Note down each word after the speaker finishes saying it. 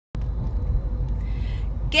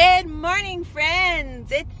Good morning, friends.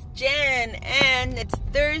 It's Jen and it's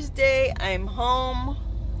Thursday. I'm home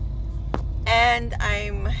and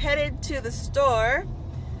I'm headed to the store.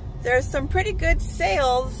 There's some pretty good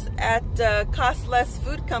sales at Cost Less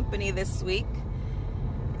Food Company this week,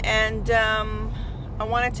 and I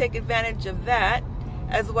want to take advantage of that,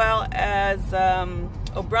 as well as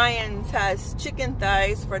O'Brien's has chicken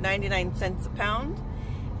thighs for 99 cents a pound,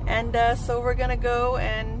 and so we're gonna go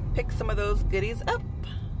and pick some of those goodies up.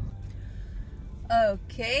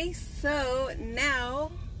 Okay, so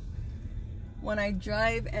now when I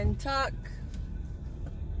drive and talk,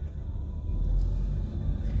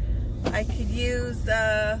 I could use,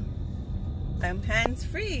 I'm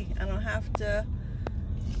hands-free. I don't have to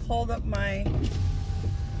hold up my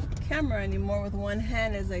camera anymore with one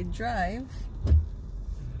hand as I drive.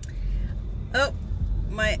 Oh,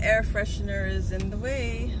 my air freshener is in the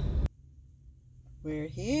way. We're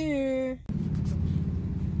here.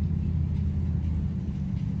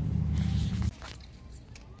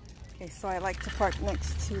 Okay, so I like to park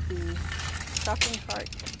next to the shopping cart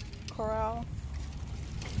corral.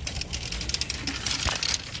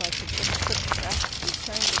 So I could just put the basket and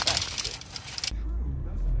turn the basket.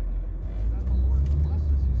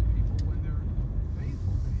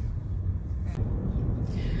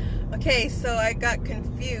 Okay, so I got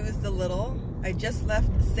confused a little. I just left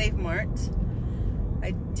Save Mart.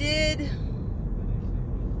 I did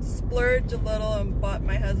splurge a little and bought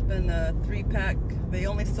my husband a 3-pack. They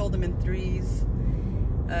only sold them in 3s.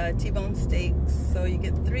 T-bone steaks. So you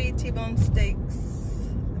get 3 T-bone steaks.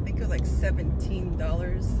 I think it was like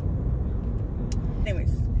 $17.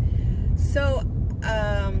 Anyways, so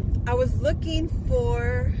I was looking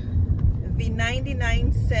for the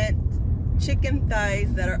 99-cent chicken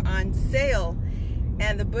thighs that are on sale,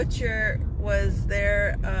 and the butcher was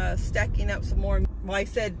there stacking up some more. Well, I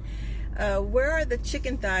said, where are the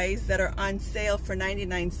chicken thighs that are on sale for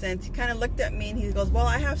 99 cents? He kind of looked at me and he goes, well,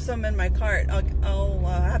 I have some in my cart. I'll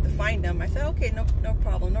have to find them. I said, okay, no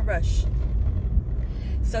problem, no rush.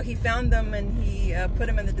 So he found them and he put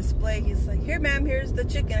them in the display. He's like, here, ma'am, here's the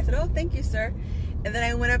chicken. I said, oh, thank you, sir. And then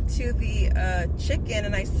I went up to the chicken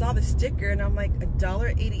and I saw the sticker and I'm like,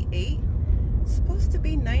 $1.88? It's supposed to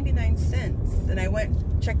be 99 cents. And I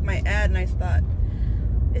went, checked my ad and I thought,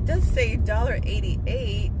 it does say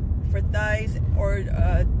 $1.88 for thighs or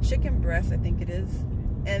chicken breast, I think it is.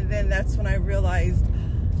 And then that's when I realized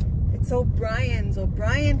it's O'Brien's.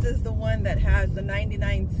 O'Brien's is the one that has the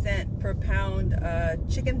 99-cent per pound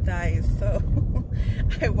chicken thighs. So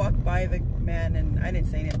I walked by the man and I didn't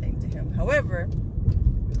say anything to him. However,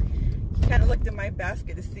 he kind of looked in my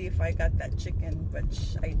basket to see if I got that chicken, but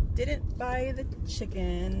I didn't buy the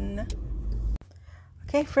chicken.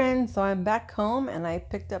 Okay, friends, so I'm back home and I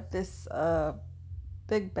picked up this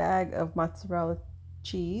big bag of mozzarella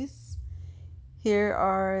cheese. Here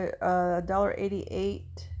are $1.88,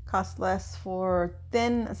 cost less for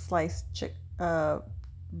thin sliced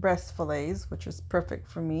breast fillets, which was perfect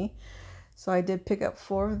for me. So I did pick up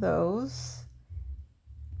 4 of those.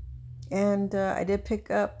 And I did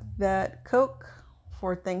pick up that Coke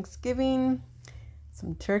for Thanksgiving,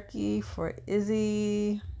 some turkey for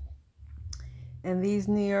Izzy, and these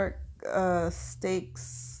New York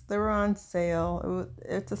steaks, they were on sale.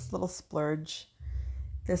 It's a little splurge.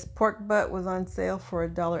 This pork butt was on sale for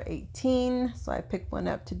 $1.18, so I picked one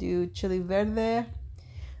up to do chili verde.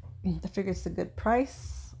 I figured it's a good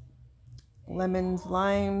price. Lemons,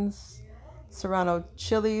 limes, serrano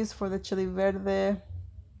chilies for the chili verde,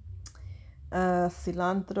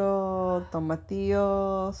 cilantro,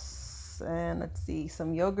 tomatillos, and let's see,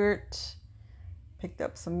 some yogurt. Picked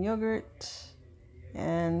up some yogurt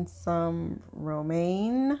and some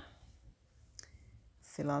romaine,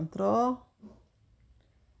 cilantro.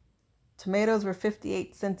 Tomatoes were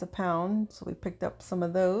 58 cents a pound, so we picked up some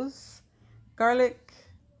of those. Garlic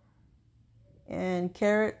and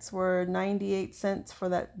carrots were 98 cents for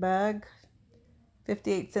that bag,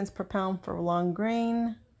 58 cents per pound for long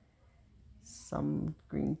grain. Some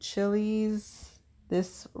green chilies.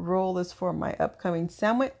 This roll is for my upcoming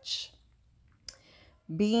sandwich.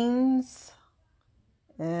 Beans.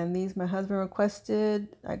 And these my husband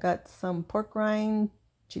requested. I got some pork rind,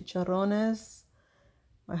 chicharrones.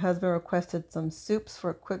 My husband requested some soups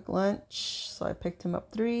for a quick lunch, so I picked him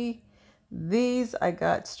up 3. These I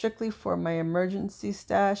got strictly for my emergency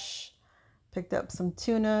stash. Picked up some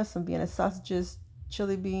tuna, some Vienna sausages,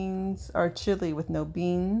 chili beans, or chili with no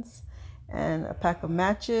beans, and a pack of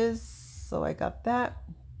matches, so I got that.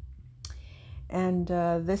 And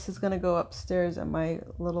this is going to go upstairs at my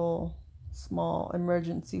little small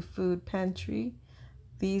emergency food pantry.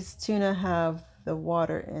 These tuna have the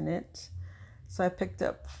water in it, So I picked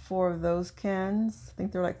up 4 of those cans. I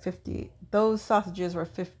think they're like 50. Those sausages were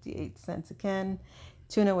 58 cents a can.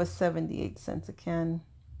 Tuna was 78 cents a can.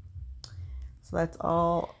 So that's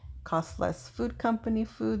all Cost Less Food Company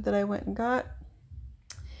food that I went and got.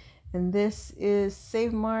 And this is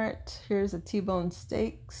Save Mart. Here's a T-bone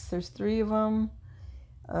steaks. There's 3 of them.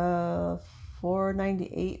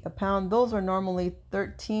 $4.98 a pound. Those are normally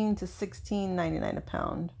 $13 to $16.99 a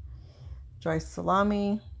pound. Dry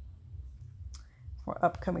salami for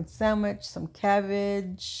upcoming sandwich. Some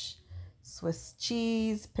cabbage. Swiss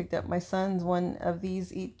cheese. Picked up my sons one of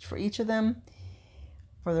these each for each of them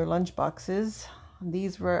for their lunch boxes.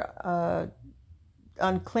 These were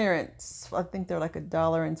on clearance. I think they're like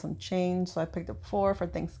 $1 and some change. So I picked up 4 for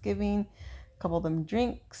Thanksgiving. A couple of them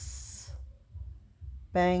drinks.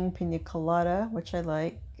 Bang Pina Colada, which I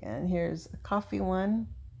like. And here's a coffee one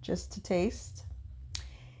just to taste.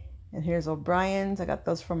 And here's O'Brien's. I got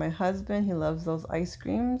those for my husband. He loves those ice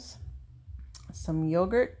creams. Some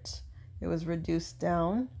yogurt. It was reduced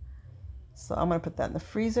down. So I'm going to put that in the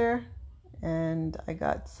freezer. And I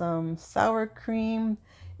got some sour cream.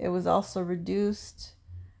 It was also reduced.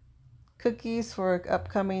 Cookies for an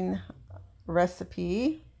upcoming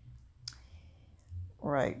recipe.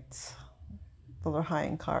 Right. Those are high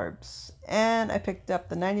in carbs. And I picked up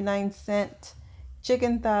the 99-cent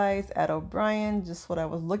chicken thighs at O'Brien. Just what I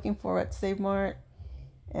was looking for at Save Mart.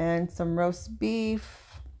 And some roast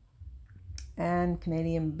beef. And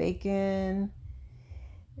Canadian bacon.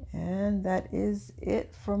 And that is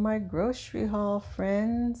it for my grocery haul,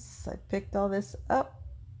 friends. I picked all this up